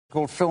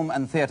called Film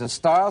and Theatre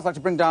Styles. I'd like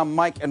to bring down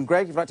Mike and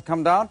Greg, if you'd like to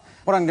come down.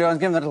 What I'm going to do is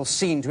give them a little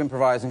scene to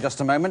improvise in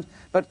just a moment.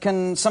 But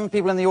can some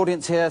people in the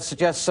audience here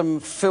suggest some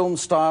film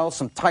styles,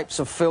 some types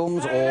of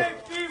films, or...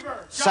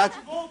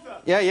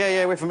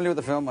 Yeah, we're familiar with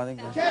the film, I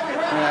think.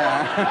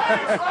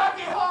 Yeah.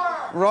 Rocky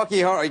Horror!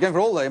 Rocky Horror. You're going for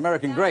all the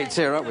American greats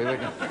here, aren't we?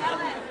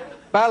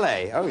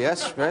 Ballet. Oh,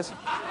 yes.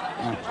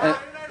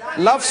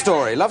 Love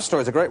Story. Love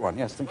Story is a great one.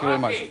 Yes, thank you very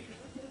much.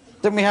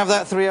 Didn't we have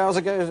that 3 hours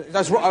ago?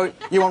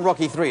 You want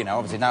Rocky 3 now,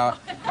 obviously. Now,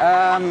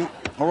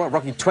 all right,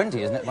 Rocky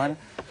 20, isn't it, Minor?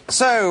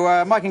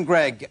 So, Mike and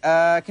Greg,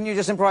 can you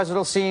just improvise a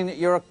little scene?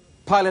 You're a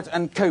pilot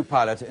and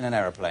co-pilot in an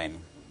aeroplane.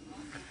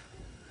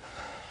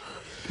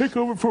 Take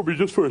over for me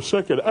just for a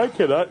second. I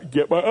cannot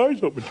get my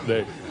eyes open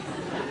today.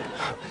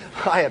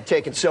 I have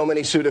taken so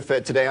many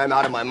Sudafed today, I'm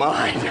out of my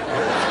mind.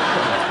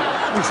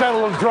 You sound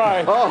a little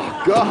dry.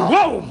 Oh,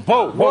 God.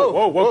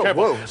 Whoa,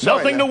 careful. Sorry,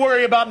 nothing to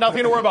worry about.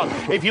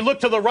 If you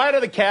look to the right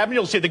of the cabin,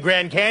 you'll see the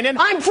Grand Canyon.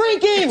 I'm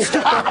freaking!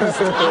 Stop!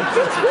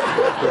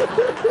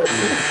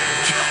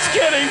 Just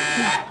kidding.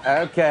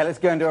 Okay, let's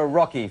go into a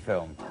Rocky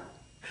film.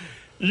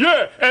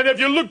 Yeah, and if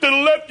you look to the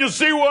left, you'll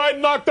see where I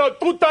knocked out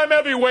two-time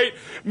heavyweight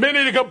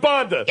Manny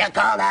Cabanda. You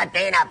call that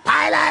being a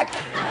pilot?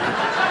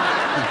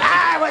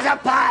 I was a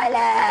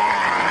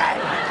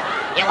pilot!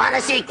 You want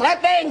to see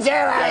clippings?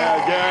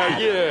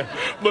 Yeah.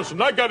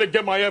 Listen, I got to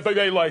get my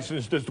FAA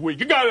license this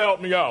week. You got to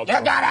help me out. You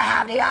got to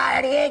have the eye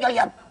of the eagle,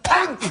 you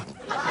punk!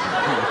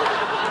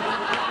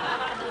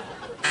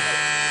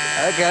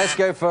 Okay, let's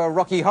go for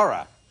Rocky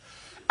Horror.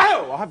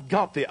 Oh, I've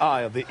got the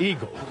eye of the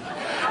eagle.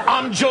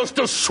 I'm just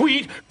a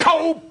sweet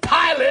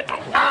co-pilot.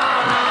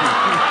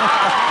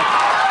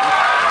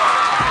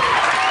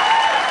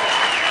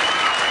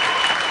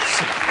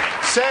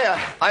 Say,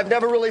 I've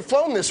never really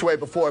flown this way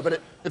before,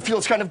 but it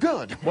feels kind of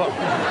good. Well,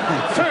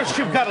 first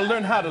you've got to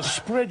learn how to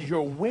spread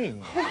your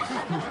wings.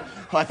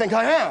 I think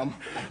I am.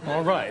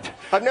 All right.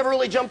 I've never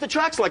really jumped the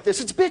tracks like this.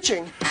 It's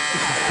bitching.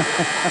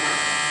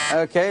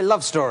 Okay,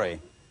 Love Story.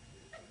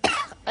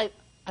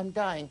 I'm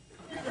dying.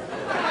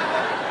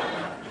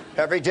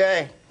 Every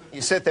day,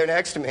 you sit there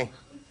next to me.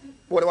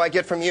 What do I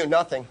get from you?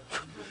 Nothing.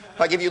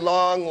 I give you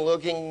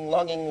long-looking,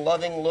 loving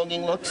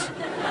looks.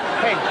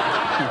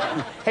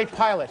 Hey,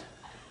 pilot.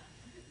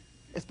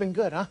 It's been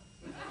good, huh?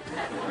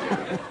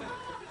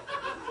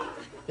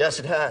 Yes,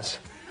 it has.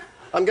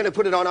 I'm going to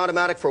put it on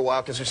automatic for a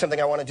while because there's something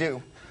I want to do.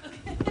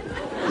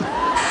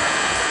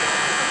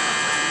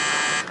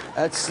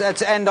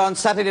 Let's end on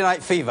Saturday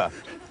Night Fever.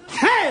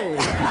 Hey!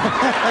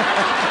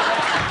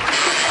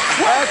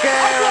 I'm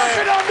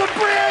walking on the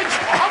bridge!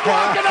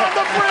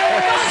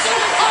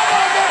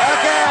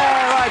 Okay,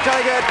 right,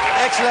 jolly good.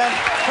 Excellent.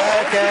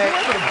 Okay.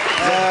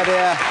 Oh,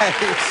 dear.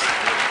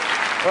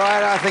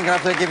 Right, I think I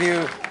have to give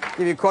you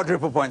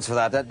quadruple points for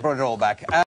that. That brought it all back.